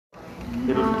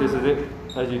This is it.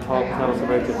 As you talk, tell us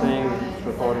about your thing, it's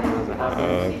recording as it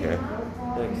happens. Okay.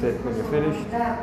 Exit when you're finished.